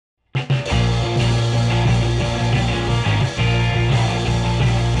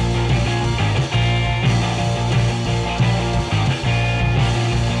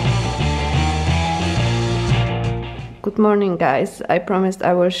morning, guys. I promised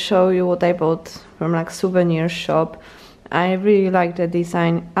I will show you what I bought from like souvenir shop. I really like the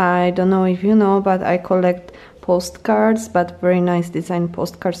design. I don't know if you know, but I collect postcards, but very nice design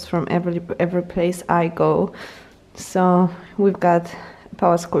postcards from every place I go. So we've got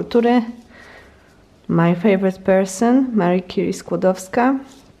Pałac Kultury, my favorite person, Maria Skłodowska,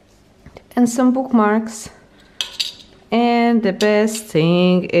 and some bookmarks. And the best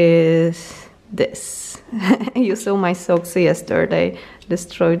thing is this. You saw my socks yesterday,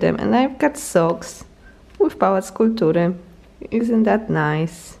 destroyed them, and I've got socks with Pałac Kultury. Isn't that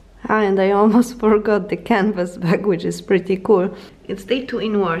nice? And I almost forgot the canvas bag, which is pretty cool. It's day 2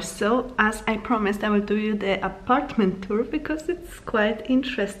 in Warsaw. As I promised, I will do you the apartment tour because it's quite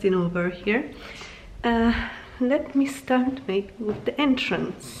interesting over here. Let me start maybe with the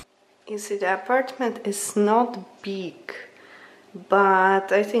entrance. You see, the apartment is not big,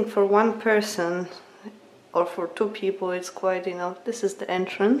 but I think for one person or for 2 people it's quite enough. This is the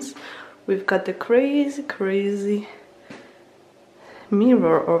entrance. We've got the crazy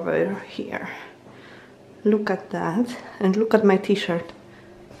mirror over here. Look at that, and look at my t-shirt.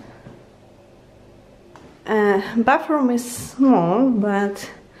 Bathroom is small,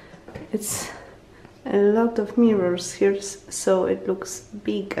 but it's a lot of mirrors here, so it looks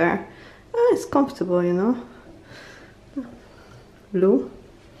bigger. It's comfortable, you know. Blue.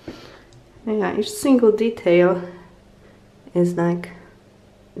 Yeah, each single detail is like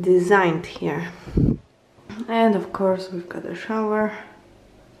designed here. And of course we've got a shower.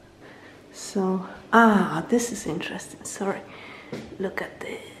 So, this is interesting, sorry. Look at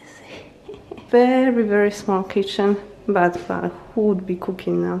this. Very small kitchen, but who would be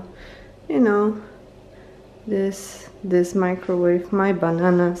cooking now? You know, this microwave, my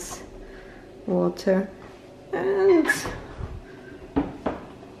bananas, water, and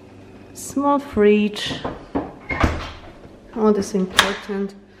small fridge. What is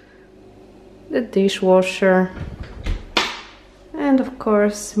important? The dishwasher, and of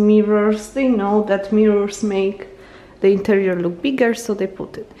course mirrors. They know that mirrors make the interior look bigger, so they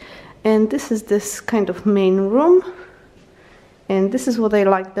put it. And this is this kind of main room, and this is what I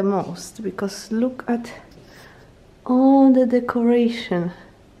like the most, because look at all the decoration.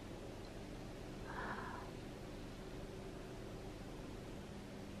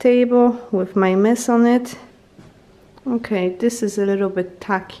 Table with my mess on it. Okay, this is a little bit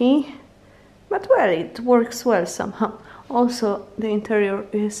tacky, but well, it works well somehow. Also, the interior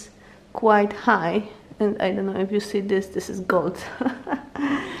is quite high, and I don't know if you see this, this is gold.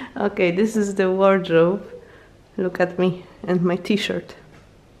 Okay, this is the wardrobe. Look at me and my t-shirt.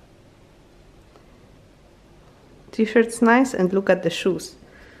 T-shirt's nice, and look at the shoes.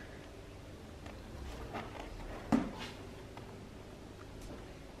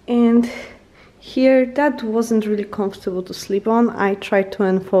 And here, that wasn't really comfortable to sleep on. I tried to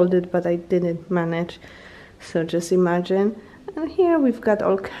unfold it, but I didn't manage. So just imagine. And here we've got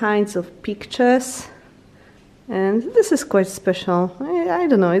all kinds of pictures. And this is quite special. I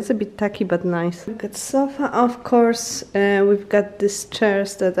don't know, it's a bit tacky, but nice. We've got sofa, of course. We've got these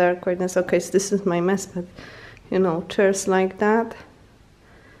chairs that are quite nice. Okay, so this is my mess, but you know, chairs like that.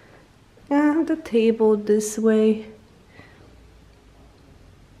 And the table this way.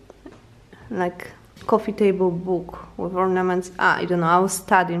 Like coffee table book with ornaments. I don't know, I was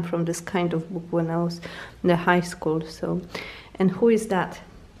studying from this kind of book when I was in the high school. So, and who is that?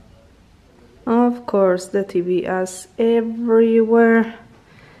 Of course, the TV as everywhere.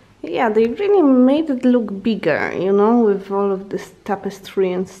 Yeah, they really made it look bigger, you know, with all of this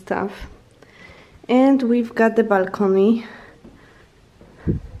tapestry and stuff. And we've got the balcony.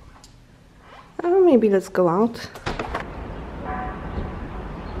 Maybe let's go out.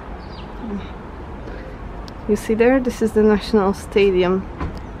 You see there? This is the National Stadium.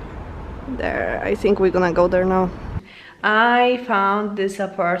 There, I think we're gonna go there now. I found this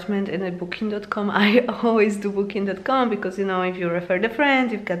apartment in a booking.com. I always do booking.com because, you know, if you refer the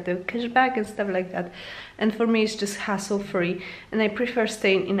friend, you've got the cashback and stuff like that. And for me, it's just hassle-free. And I prefer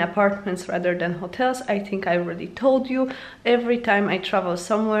staying in apartments rather than hotels. I think I already told you. Every time I travel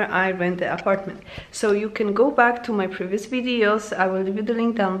somewhere, I rent the apartment. So you can go back to my previous videos. I will leave you the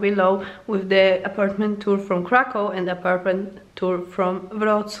link down below with the apartment tour from Krakow and the apartment tour from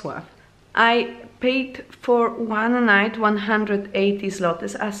Wrocław. I paid for one night 180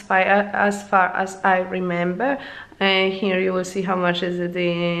 zlotys as far as I remember. Here you will see how much is it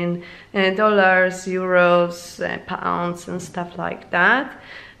in dollars, euros, pounds and stuff like that.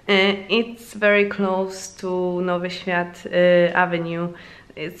 It's very close to Nowy Świat Avenue.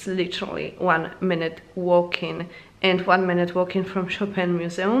 It's literally 1 minute walking, and 1 minute walking from Chopin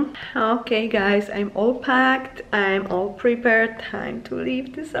Museum. Okay guys, I'm all packed, I'm all prepared, time to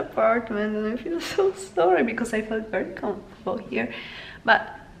leave this apartment, and I feel so sorry because I felt very comfortable here,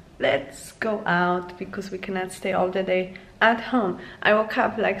 but let's go out because we cannot stay all the day at home. I woke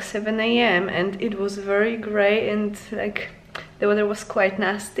up like 7 AM and it was very gray and like the weather was quite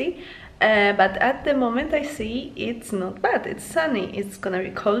nasty. But at the moment I see it's not bad, it's sunny. It's gonna be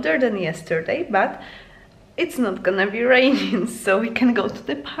colder than yesterday, but it's not gonna be raining, so we can go to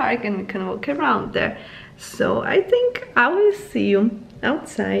the park and we can walk around there. So I think I will see you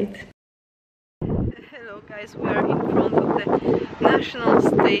outside. Hello guys, we are in front of the National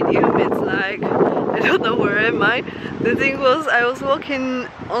Stadium. It's like, I don't know where am I. The thing was, I was walking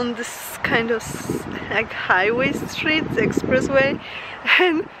on this kind of like highway street, expressway,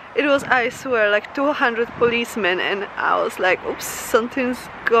 and it was, I swear, like 200 policemen, and I was like, oops, something's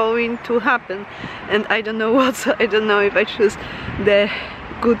going to happen, and I don't know what, so I don't know if I choose the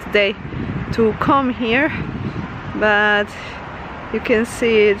good day to come here, but you can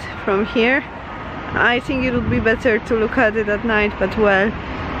see it from here. I think it would be better to look at it at night, but well,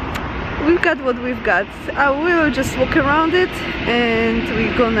 we've got what we've got. I will just walk around it and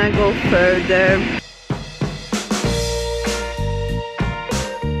we're gonna go further.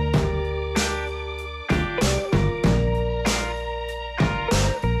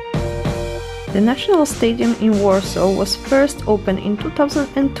 The National Stadium in Warsaw was first opened in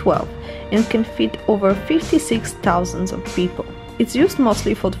 2012 and can fit over 56,000 people. It's used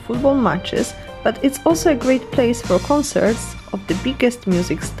mostly for football matches, but it's also a great place for concerts of the biggest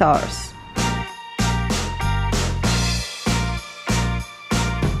music stars.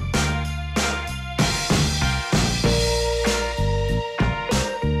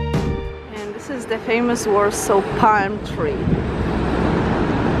 And this is the famous Warsaw palm tree.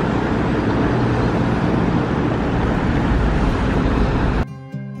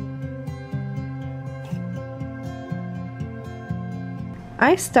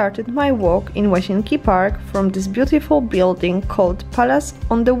 I started my walk in Łazienki Park from this beautiful building called Palace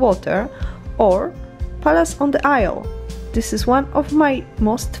on the Water or Palace on the Isle. This is one of my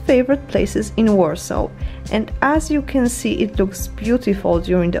most favorite places in Warsaw, and as you can see, it looks beautiful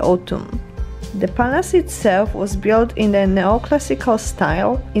during the autumn. The palace itself was built in the neoclassical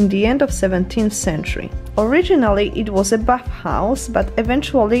style in the end of 17th century. Originally it was a bathhouse, but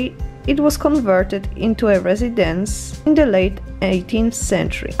eventually it was converted into a residence in the late 18th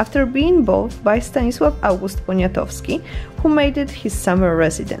century, after being bought by Stanisław August Poniatowski, who made it his summer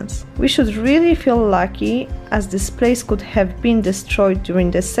residence. We should really feel lucky, as this place could have been destroyed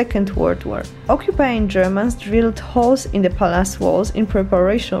during the Second World War. Occupying Germans drilled holes in the palace walls in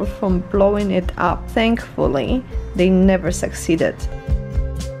preparation for blowing it up. Thankfully, they never succeeded.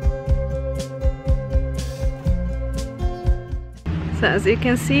 So as you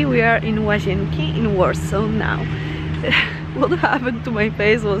can see, we are in Łazienki in Warsaw now. What happened to my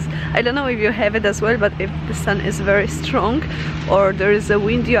face was, I don't know if you have it as well, but if the sun is very strong or there is a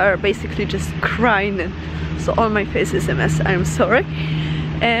wind, you are basically just crying. So all my face is a mess, I'm sorry.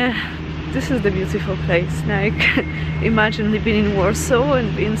 This is the beautiful place. Like, imagine living in Warsaw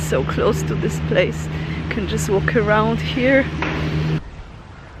and being so close to this place. You can just walk around here.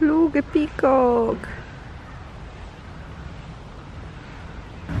 Look, a peacock!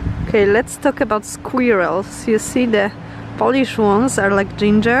 Okay, let's talk about squirrels. You see, the Polish ones are like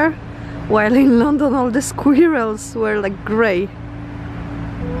ginger, while in London all the squirrels were like grey.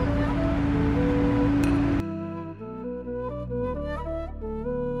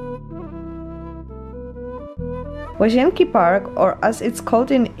 Łazienki Park, or as it's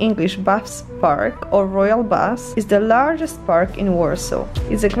called in English, Baths Park or Royal Baths, is the largest park in Warsaw.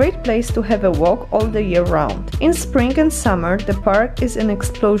 It's a great place to have a walk all the year round. In spring and summer, the park is an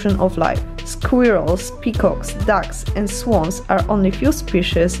explosion of life. Squirrels, peacocks, ducks and swans are only few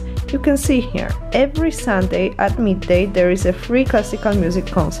species you can see here. Every Sunday at midday there is a free classical music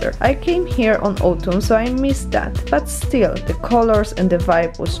concert. I came here on autumn, so I missed that, but still, the colors and the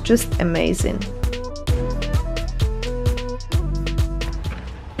vibe was just amazing.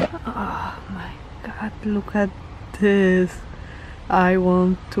 Oh my god, look at this! I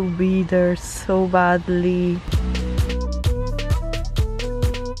want to be there so badly.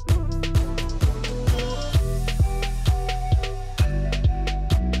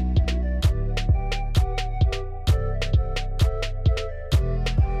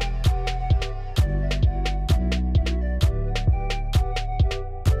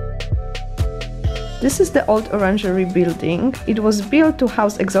 This is the Old Orangery building. It was built to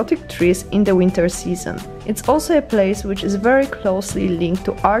house exotic trees in the winter season. It's also a place which is very closely linked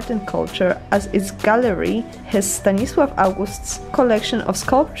to art and culture, as its gallery has Stanisław August's collection of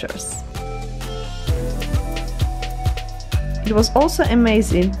sculptures. It was also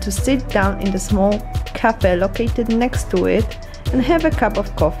amazing to sit down in the small cafe located next to it and have a cup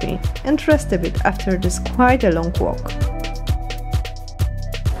of coffee and rest a bit after this quite a long walk.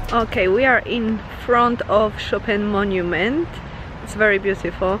 Okay, we are in front of Chopin monument. It's very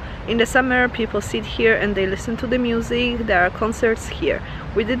beautiful. In the summer people sit here and they listen to the music. There are concerts here.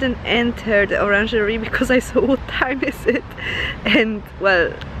 We didn't enter the Orangery because I saw what time is it, and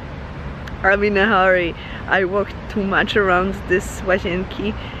well, I'm in a hurry. I walked too much around this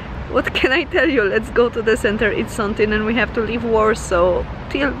Łazienki. What can I tell you? Let's go to the center, eat something, and we have to leave Warsaw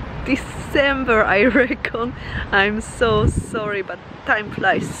till December, I reckon. I'm so sorry, but time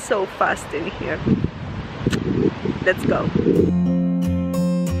flies so fast in here. Let's go.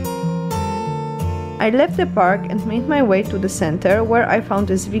 I left the park and made my way to the center, where I found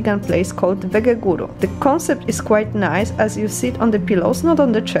this vegan place called Vegeguru. The concept is quite nice, as you sit on the pillows, not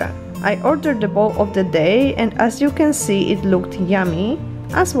on the chair. I ordered the bowl of the day, and as you can see, it looked yummy,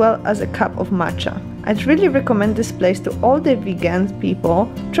 as well as a cup of matcha. I'd really recommend this place to all the vegan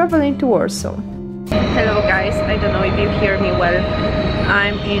people traveling to Warsaw. Hello guys, I don't know if you hear me well.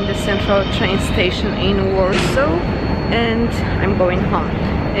 I'm in the central train station in Warsaw and I'm going home.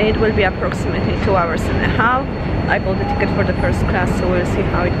 It will be approximately 2 hours and a half. I bought the ticket for the first class, so we'll see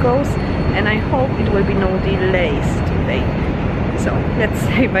how it goes, and I hope it will be no delays today. So let's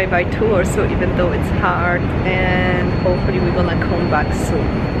say bye bye to Warsaw, even though it's hard, and hopefully we're gonna come back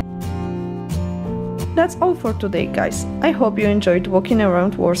soon. That's all for today, guys. I hope you enjoyed walking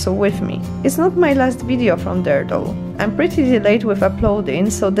around Warsaw with me. It's not my last video from there though. I'm pretty delayed with uploading,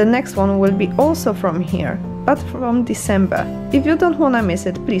 so the next one will be also from here, but from December. If you don't wanna miss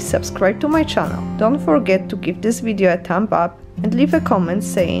it, please subscribe to my channel. Don't forget to give this video a thumb up and leave a comment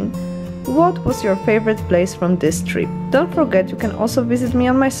saying what was your favorite place from this trip. Don't forget you can also visit me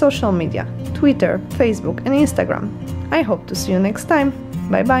on my social media, Twitter, Facebook and Instagram. I hope to see you next time.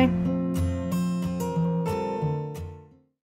 Bye bye!